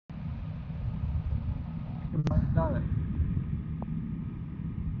I've done it.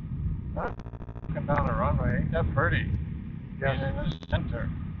 Looking down the runway, ain't that pretty? Yes. Being in the center.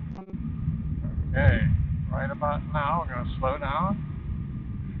 Okay, right about now, we're going to slow down,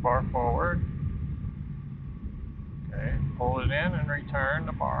 bar forward. Okay, pull it in and return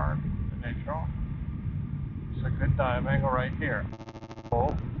the bar to neutral. It's a good dive angle right here.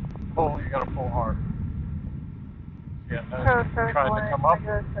 Pull, you got to pull hard. Yeah, that's trying to come up.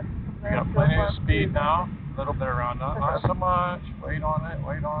 You got plenty of speed now. A little bit around, not so much. Wait on it,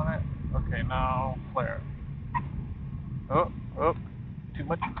 wait on it. Okay, now flare. Oh, too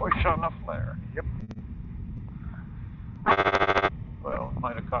much push on the flare. Yep. Well,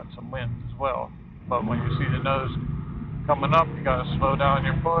 might have caught some wind as well. But when you see the nose coming up, you got to slow down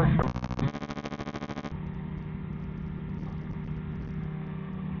your push.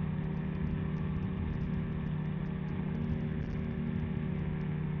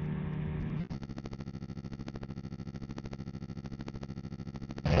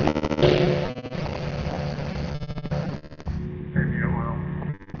 Maybe it will.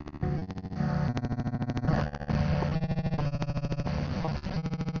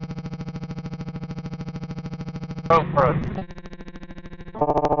 Go for it.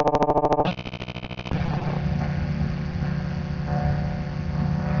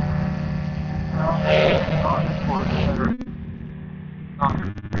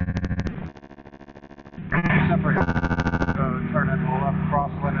 Separate. Turn it left,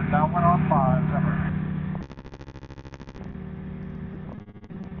 crosswind and downwind on 5. Separate.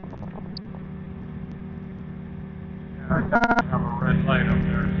 I have a red light up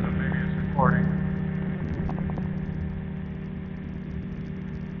there, so maybe it's recording.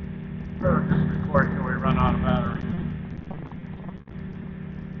 Or just record till we run out of battery.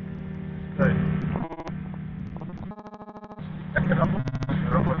 Good. Pick it up.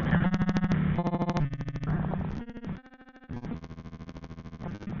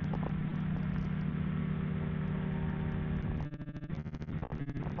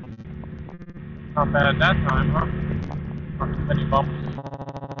 Not bad that time, huh? Not too many bumps.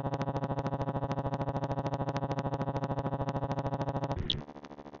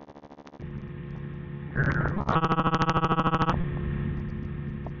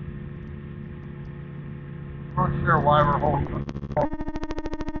 Not sure why we're holding it.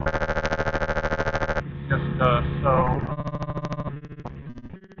 Just so.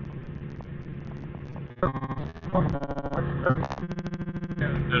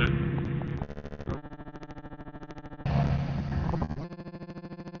 Yeah, did it.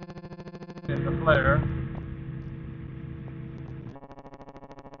 In the flare.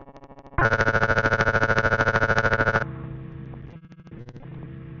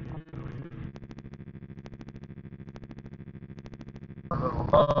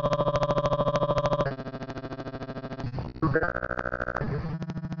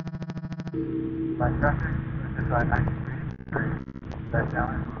 Back traffic, decide 90 degrees, back down.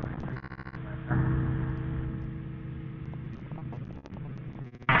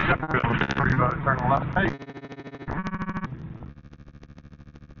 Turn left. Hey.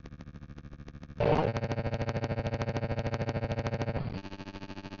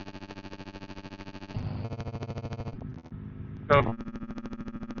 Go.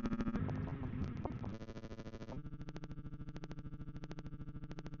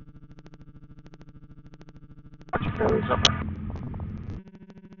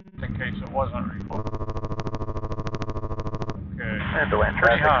 In case it wasn't recorded. Okay. And the land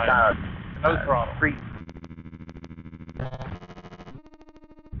Pretty traffic high. No throttle. 3.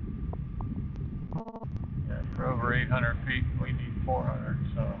 Yeah, for over 800 feet, we need 400,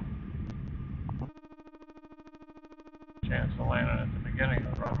 so. Chance of landing at the beginning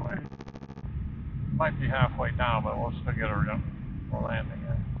of the runway. Might be halfway down, but we'll still get a landing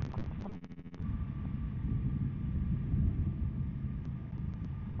in.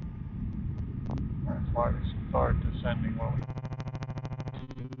 That's why we start descending when we...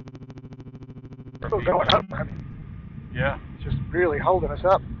 Still going up. Yeah. It's just really holding us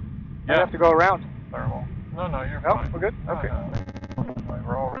up. Yeah. I have to go around. Thermal. No, you're Nope, fine. we're good? Okay.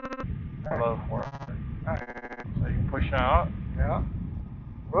 We're all low for it. Alright. So you can push out. Yeah.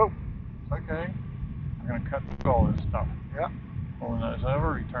 Whoa. It's okay. We're going to cut through all this stuff. Yeah. Pulling those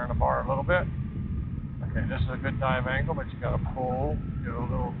over, return the bar a little bit. Okay, this is a good dive angle, but you got to pull, do a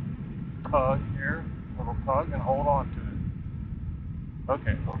little tug here, a little tug, and hold on to it.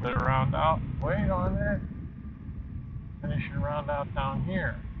 Okay, a little bit of round out. Wait on it. Finish your round out down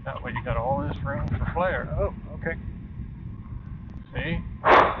here. That way you got all this room for flare. Oh, okay. See?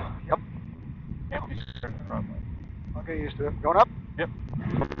 Yep. Can't be scared of the runway. I'll get used to it. Going up? Yep.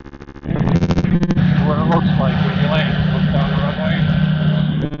 what it looks like when you land. Look down the runway.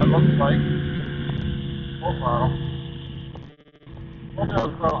 It looks like full throttle. We'll do the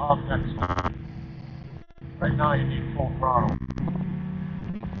throttle off next time. Right now you need full throttle.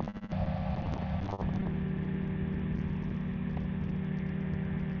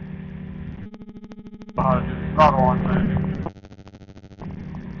 How to do the throttle on landing.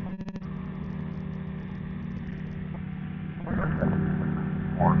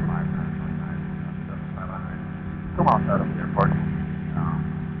 Come on, that up there, pardon.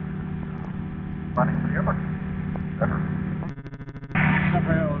 Running for you, but better.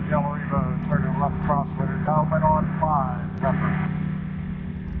 Zephyr Hills, Yellow Revo, turning left crosswind, downwind on 5, Zephyr.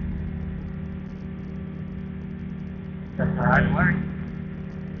 That's the right way.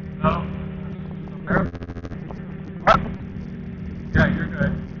 No. What? Yeah, you're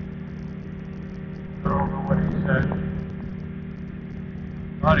good. I don't know what he said.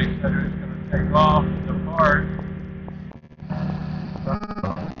 Thought he said he was going to take off and depart.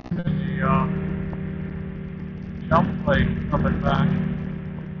 The jump plate coming back.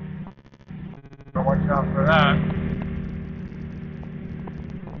 So watch out for that.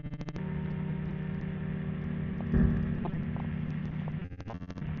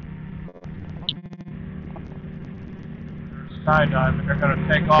 Skydiving, they're going to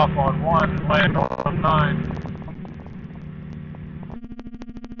take off on 1 and land on 9.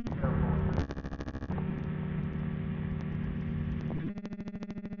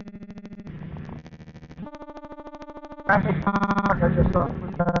 Traffic, I just saw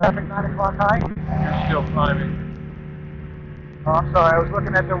traffic 9 o'clock high. You're still climbing. Oh, I'm sorry, I was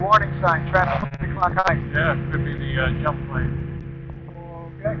looking at the warning sign, traffic 9 o'clock high. Yeah, it could be the jump plane.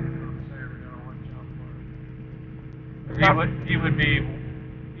 Okay. He would be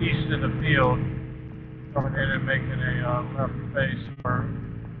east of the field, coming in and making a left face for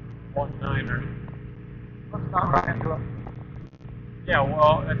 19er. Let's not run into him. Yeah,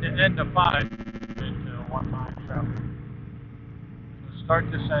 well, at the end of 5, into 19 traffic. So start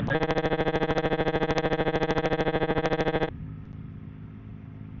descending.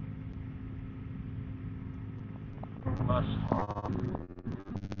 Left.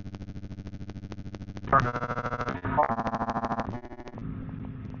 Turn it.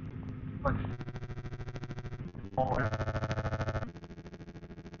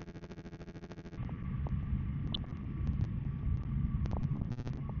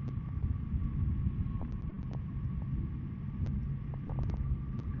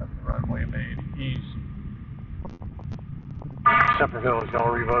 Got the runway made easy. Zephyr Hills,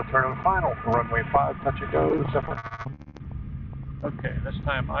 Yellow Revo, turn on final. Runway 5, touch and go, Zephyr. Okay, this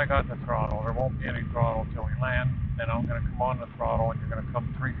time I got the throttle. There won't be any throttle until we land. Then I'm going to come on the throttle and you're going to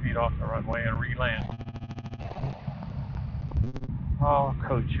come 3 feet off the runway and re-land. I'll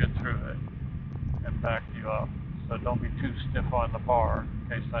coach you through it and back you up. So don't be too stiff on the bar in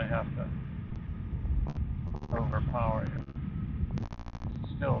case I have to overpower you.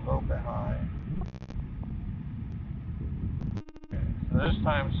 Still a little bit high. Okay, so this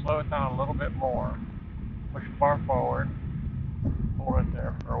time slow it down a little bit more. Push the bar forward. Hold it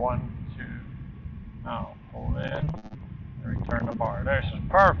there for 1, 2. Now hold in and return the bar. This is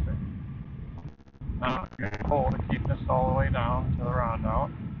perfect. Now you can pull to keep this all the way down to the round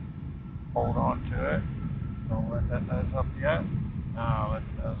out. Hold on to it. Don't let that nose up yet. Now let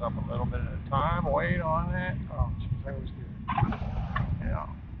the nose up a little bit at a time. Wait on it. Oh, geez, that was good. Yeah.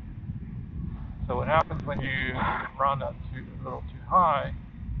 So what happens when you round out a little too high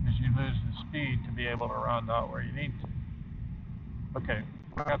is you lose the speed to be able to round out where you need to. Okay,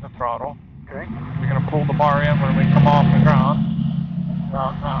 I got the throttle. Okay. We're going to pull the bar in when we come off the ground.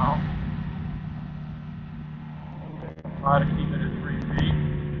 About now. Try to keep it at 3 feet.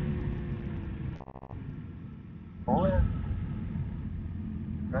 Pull in.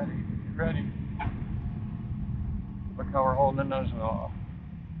 Ready, get ready. Look how we're holding the nose wheel off.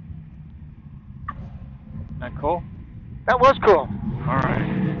 Isn't that cool? That was cool. Alright,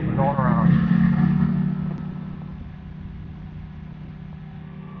 we're going around.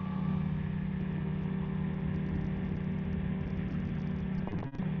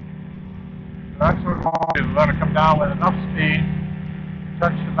 That's what we're going to do. We're going to come down with enough speed,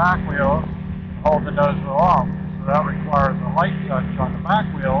 touch the back wheels, and hold the nose wheel off. So that requires a light touch on the back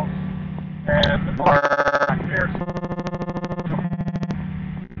wheels and the back here.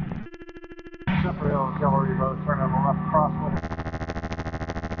 Zephyr Hills, Yellow Revo, turn on the left crosswind.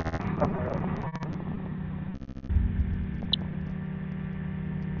 Zephyr Hills.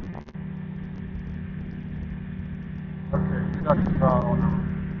 Okay, you got the throttle now.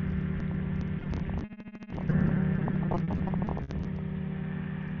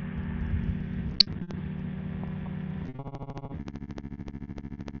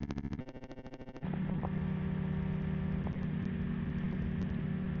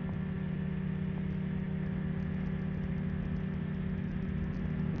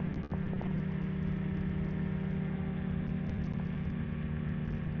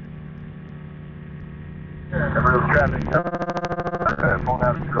 Every traffic, phone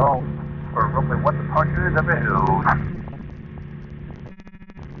out to go for roughly 1 departure up the hill.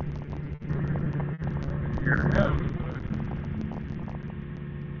 Here it is.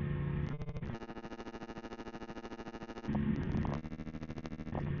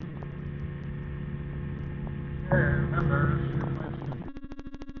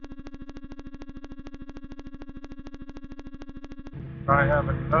 Try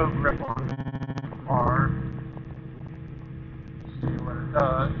having no grip on the bar. See what it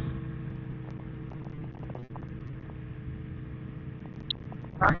does.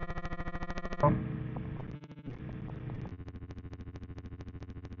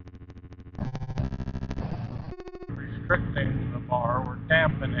 Restricting the bar, we're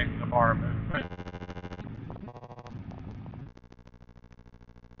dampening the bar movement.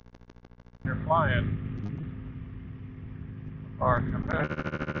 You're flying. The bar can move.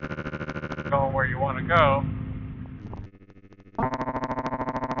 Going where you want to go.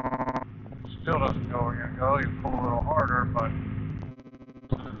 It still doesn't go where you go. You pull a little harder, but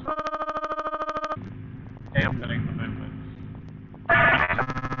dampening the movement.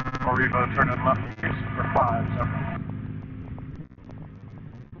 Or Revo, turn in left for 5, separate.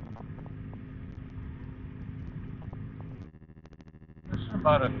 This is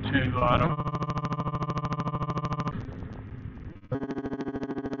about a 2 out of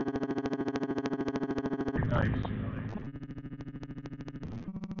nice, really.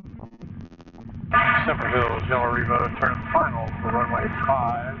 Zipper Hills, Yellow Revo, turn in final for runway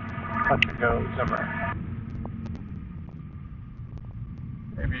 5, touch and go, Zipper.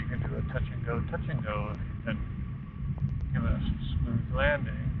 Maybe you can do a touch and go if you can give us a smooth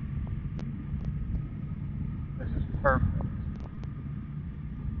landing. This is perfect.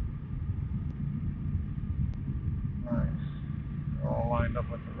 Nice. We're all lined up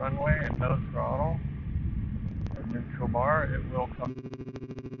with the runway and no throttle. And neutral bar, it will come.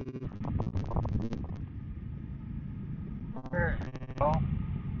 There you go.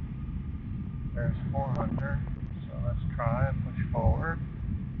 There's 400. So let's try and push forward.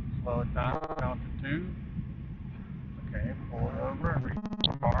 Slow it down to 2. Okay, pull it over and reach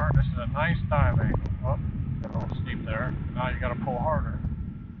the bar. This is a nice dive angle. Oh, a little steep there. Now you got to pull harder.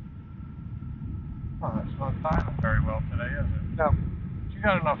 Oh, it's not diving very well today, is it? No. But you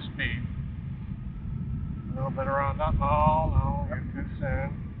got enough speed. A little bit around that. No, you're too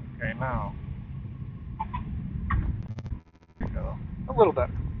soon. Okay, now. There you go. A little bit.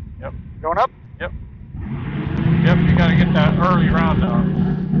 Yep. Going up? Yep. Yep, you got to get that early round up.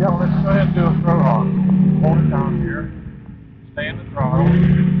 Yeah, let's go ahead and do a throw off. Hold it down here. Stay in the throttle.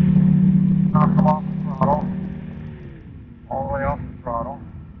 Now come off the throttle. All the way off the throttle.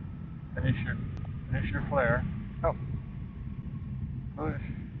 Finish your flare. Oh. Push.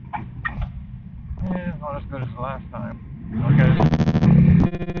 Yeah, not as good as the last time. Okay.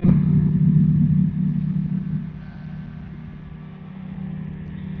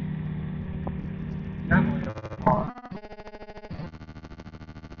 Gently apart.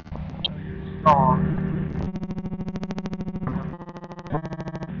 Strong.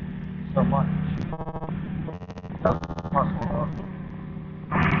 So much. Muscle.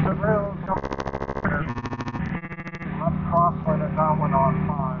 The rails left crosswind and downwind on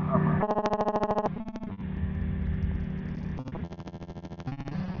 5.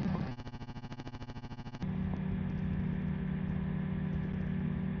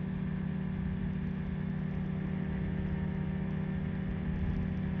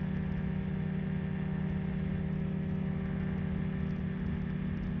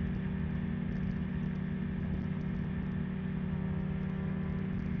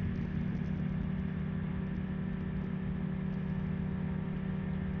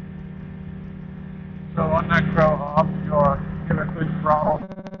 So on that crow hop, you give a good throttle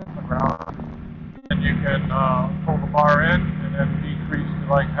on the ground, and you can pull the bar in and then decrease to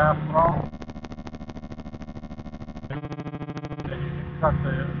like half throttle. Then you can cut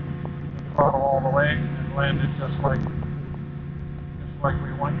the throttle all the way and land it just like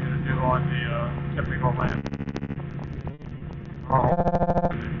we want you to do on the typical land.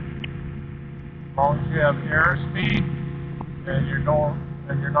 As long as you have airspeed and you're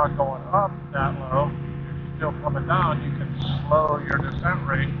not going up that low, you're still coming down, you can slow your descent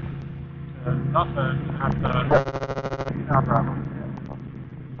rate to nothing at the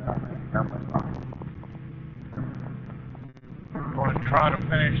going to try to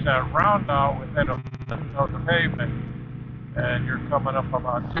finish that round out within a foot of the pavement, and you're coming up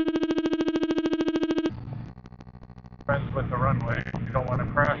about 2 friends with the runway. You don't want to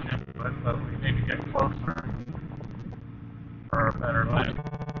crash into it, but we need to get closer. for a better land.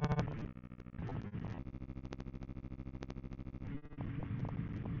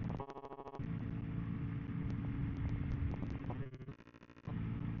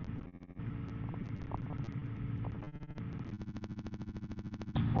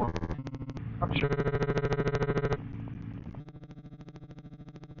 Strikes.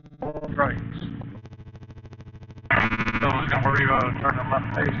 Those Gamma Revo, turn to left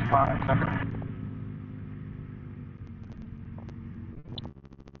base 5 seconds.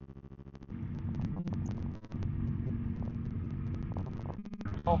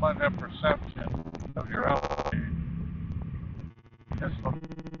 All by that perception of your altitude. This one,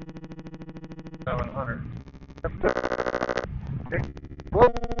 700.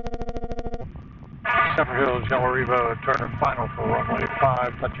 Zephyr Hills, Yellow Revo, turn to final for runway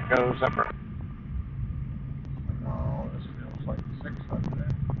 5, touch and go, Zephyr. No, this feels like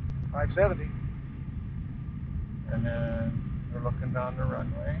 600. 570. And then we're looking down the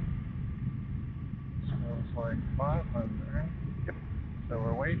runway. This feels like 500. Yep. So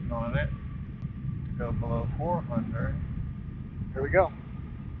we're waiting on it to go below 400. Here we go.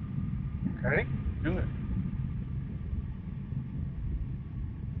 Ready? Do it.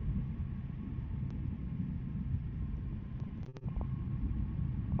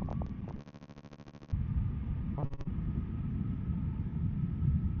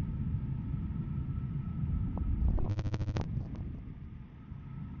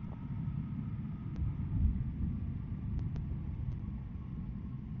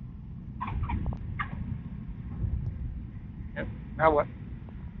 Yep. Now what?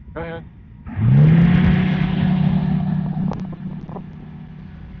 Go ahead.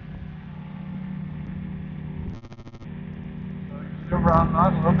 So you still running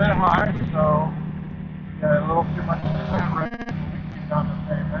on a little bit high, so you got a little too much speed on the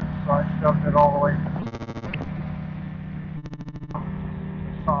pavement, so I shoved it all the way to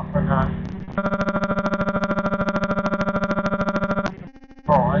soften that.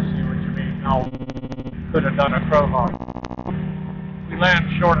 Oh, I see what you mean. Now, could have done a crow hop. We land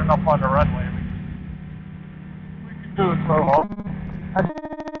short enough on the runway. We can do a crow hop.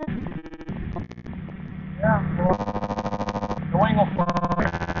 Yeah, well, the wing will fly.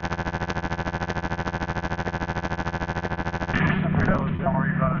 Zephyr Hills, Yellow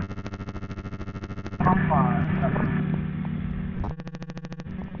Revo. 5 seconds.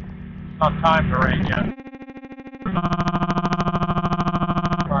 It's not time to rain yet.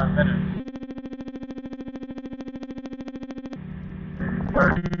 5 minutes.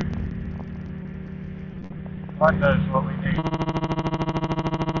 30. That does what we need.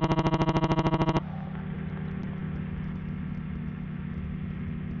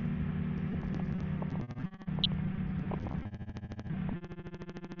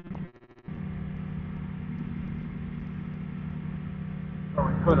 So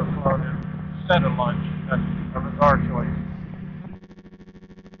we could have floated instead of lunch. That was our choice.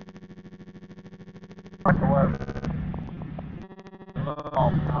 Like the weather.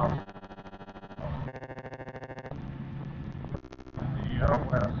 The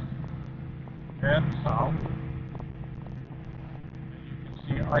west and south. And you can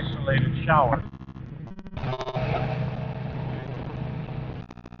see isolated showers.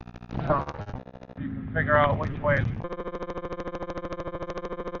 So you can figure out which way it's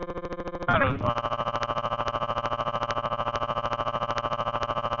better.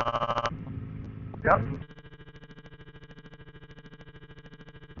 Yep.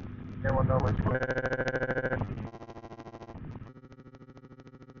 Then we'll know which way.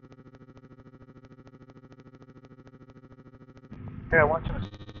 Yeah, watch this.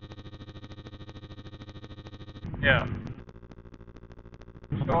 Yeah.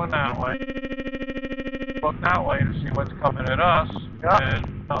 It's going that way. Look that way to see what's coming at us. Yeah.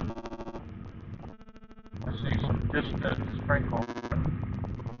 And I see some distant sprinkle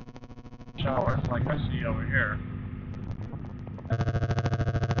showers like I see over here.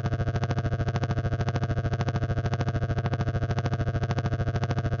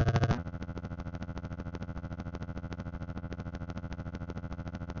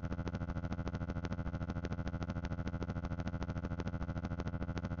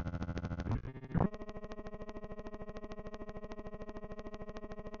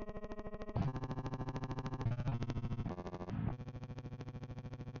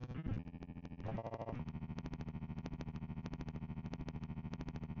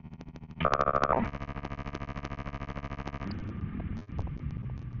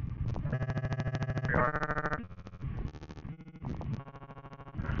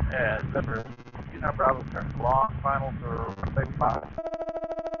 Yeah, Zephyr. Now Bravo turns long, final for big 5.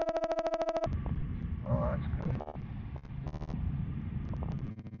 Oh, that's good.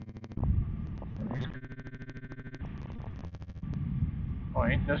 Oh,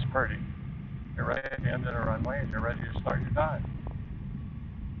 ain't this pretty? You're right at the end of the runway and you're ready to start your dive.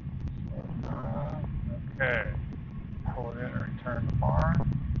 Okay. Pull it in and return the bar.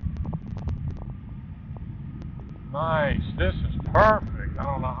 Nice. This is perfect. I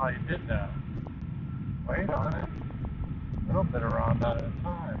don't know how you did that. Wait on it. A little bit around that at a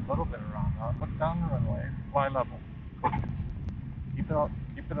time. A little bit around that. Look down the runway. Fly level. Keep it up.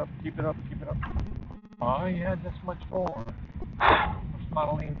 Keep it up. Keep it up. Keep it up. Oh, you had this much forward. Let's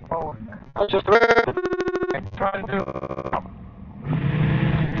not lean forward now. That's just Try to do it.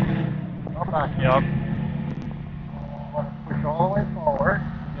 I'll back you up. Push all the way forward.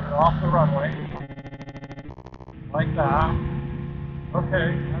 Get it off the runway. Like that. Okay,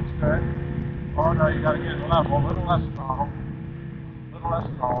 that's good. Oh no, you gotta get it level. A little less tall. A little less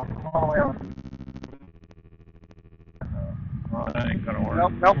tall. Come all the way up. Oh, that ain't gonna work.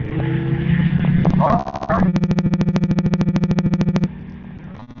 Nope, nope.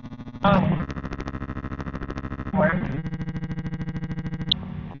 Wait.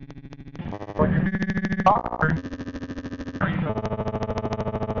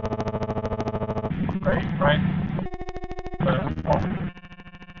 Right.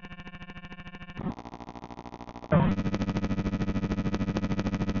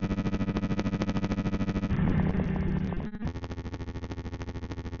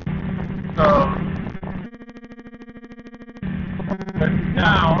 So,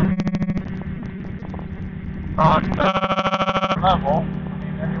 down on level,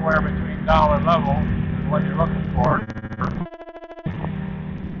 anywhere between down and level is what you're looking for.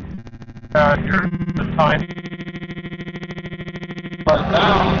 You're the time, but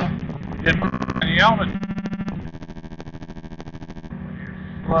down, get the altitude.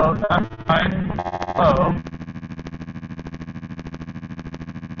 Slow that time, slow.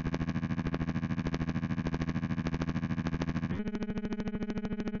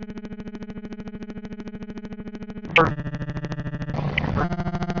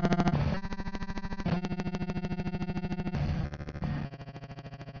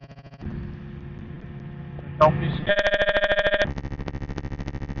 Don't be scared.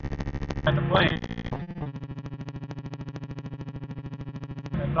 And the plane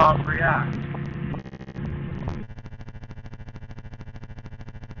and not react.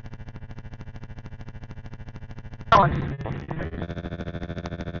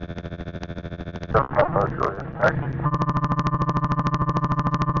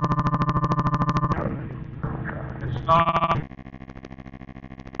 It's not.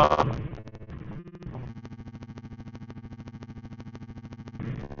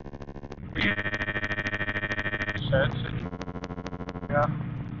 Sets it. Yeah.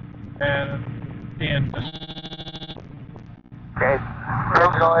 And this. Okay.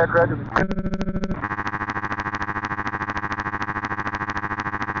 Go ahead, Roger.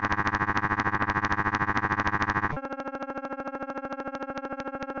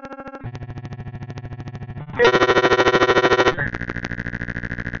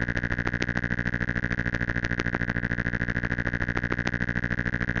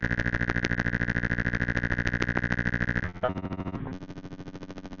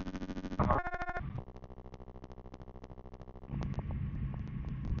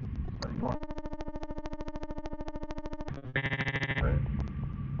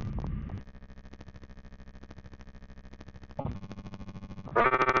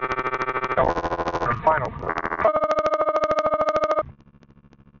 Final.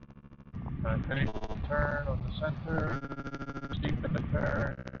 Finish the turn on the center, steepen the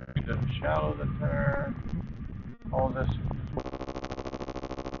turn, then shallow the turn. All this.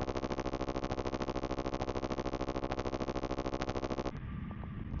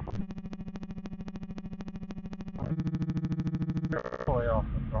 Way off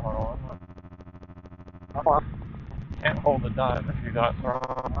the throttle. I'm on. Can't hold the dive if you got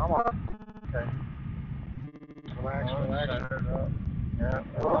throttle. I'm on. Okay. Relax, relax. Center it up. Yeah.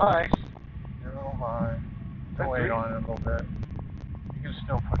 A little high. You're a little high. Wait on it a little bit. You can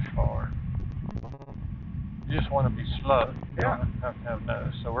still push forward. You just want to be slow. You Yeah. don't have to have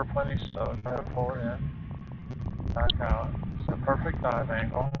nose. So we're plenty slow. Try to pull it in. Back out. It's a perfect dive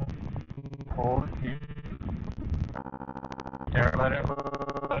angle. Pull it, keep. There, let it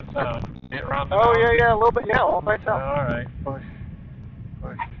down. Get around the Oh, nose. yeah, a little bit. Yeah, all by itself. Alright, push.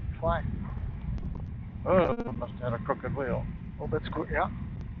 Push. Fly. Oh, must have had a crooked wheel. A little bit square, yeah.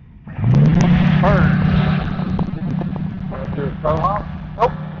 Turn. Want to do a throw off?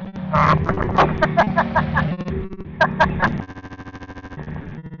 Nope.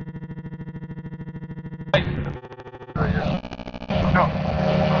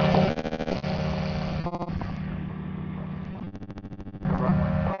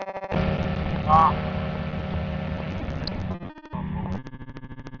 No.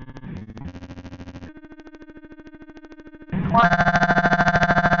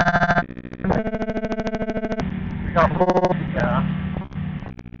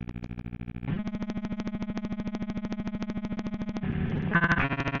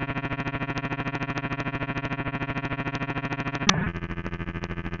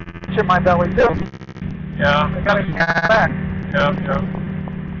 in my belly too. Yeah. I gotta get back. Yep, yep.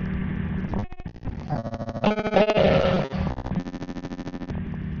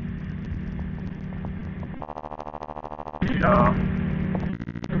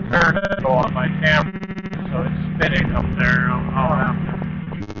 Turn it on my camera, so it's spinning up there. I'll have to.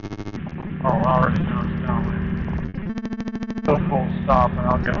 Oh, I already know it's down there. So full stop, and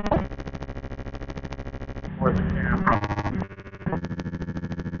I'll get for the camera.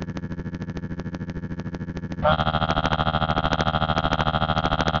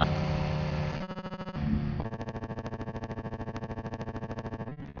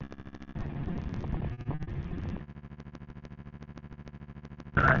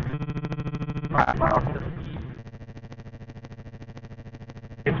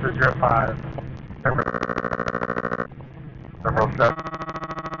 It's for 05. Number 7.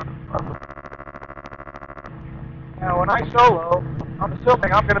 Now, when I solo, I'm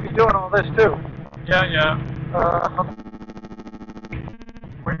assuming I'm going to be doing all this too. Yeah, yeah.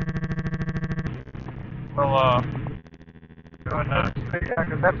 We'll, doing that. Yeah,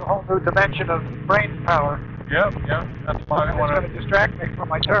 because that's a whole new dimension of brain power. Yep, yep. That's why I It's want going to distract me from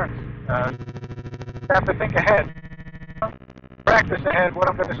my turns. to. I have to think ahead. Practice ahead what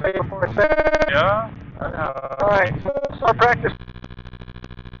I'm going to say before I say it. Yeah? Alright, so start practice.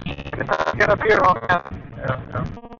 Get up here on that. Yeah, yeah.